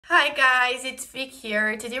Hi guys, it's Vic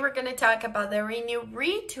here. Today we're going to talk about the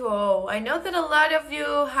RenewRitual. I know that a lot of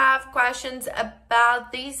you have questions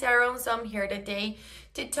about these serums, so I'm here today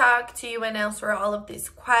to talk to you and answer all of these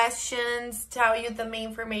questions, tell you the main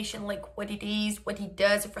information like what it is, what it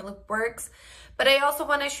does, if it works. But I also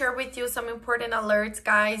want to share with you some important alerts,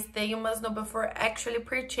 guys, that you must know before actually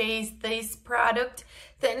purchase this product.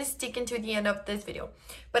 Then stick into the end of this video.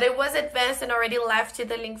 But I was advanced and already left you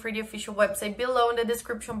the link for the official website below in the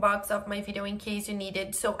description box of my video in case you need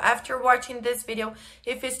it. So after watching this video,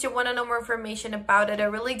 if you still want to know more information about it, I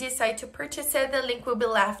really decide to purchase it, the link will be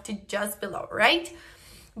left just below, right?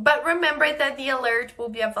 But remember that the alert will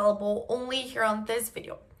be available only here on this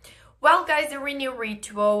video. Well, guys, the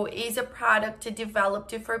RenewRitual is a product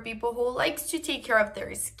developed for people who likes to take care of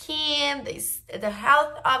their skin, the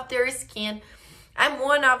health of their skin. I'm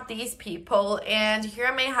one of these people, and here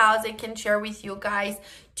at my house I can share with you guys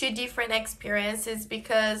two different experiences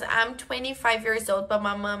because I'm 25 years old, but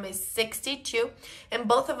my mom is 62, and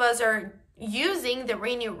both of us are using the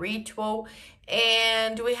RenewRitual,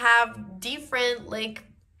 and we have different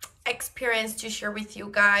experience to share with you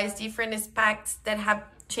guys, different aspects that have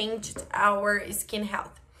changed our skin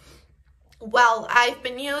health. Well, I've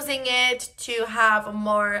been using it to have a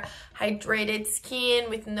more hydrated skin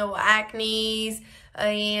with no acne,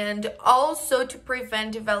 and also to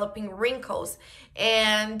prevent developing wrinkles.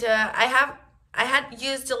 And I had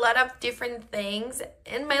used a lot of different things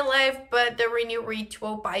in my life, but the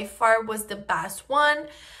RenewRitual by far was the best one.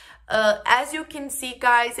 As you can see,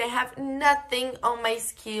 guys, I have nothing on my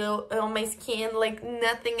skin, like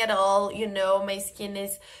nothing at all. You know, my skin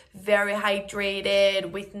is very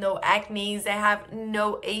hydrated with no acne. I have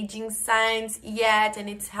no aging signs yet, and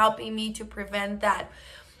it's helping me to prevent that.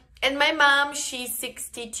 And my mom, she's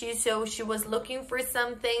 62, so she was looking for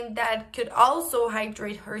something that could also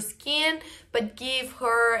hydrate her skin, but give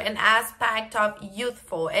her an aspect of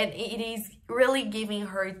youthful, and it is really giving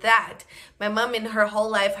her that. My mom in her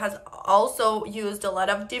whole life has also used a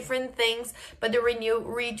lot of different things, but the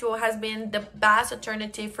RenewRitual has been the best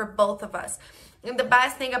alternative for both of us. And the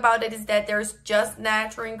best thing about it is that there's just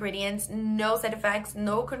natural ingredients, no side effects,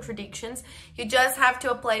 no contradictions. You just have to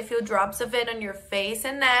apply a few drops of it on your face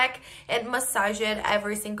and neck and massage it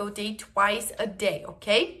every single day, twice a day,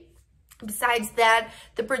 okay? Besides that,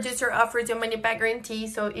 the producer offers you a money back guarantee,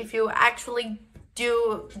 so if you actually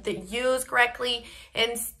do the use correctly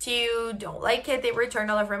and still don't like it, they return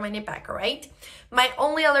all of your money back, all right? My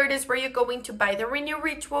only alert is where you're going to buy the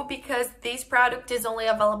RenewRitual, because this product is only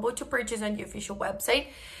available to purchase on the official website.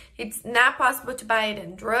 It's not possible to buy it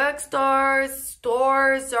in drugstores,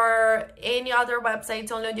 stores, or any other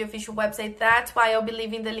websites, only on the official website. That's why I'll be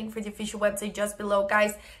leaving the link for the official website just below,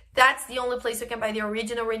 guys. That's the only place you can buy the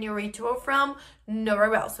original RenewRitual from,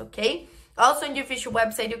 nowhere else, okay? Also, on the official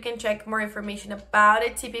website, you can check more information about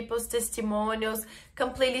it, see people's testimonials,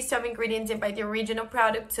 complete list of ingredients, and buy the original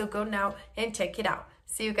product. So go now and check it out.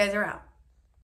 See you guys around.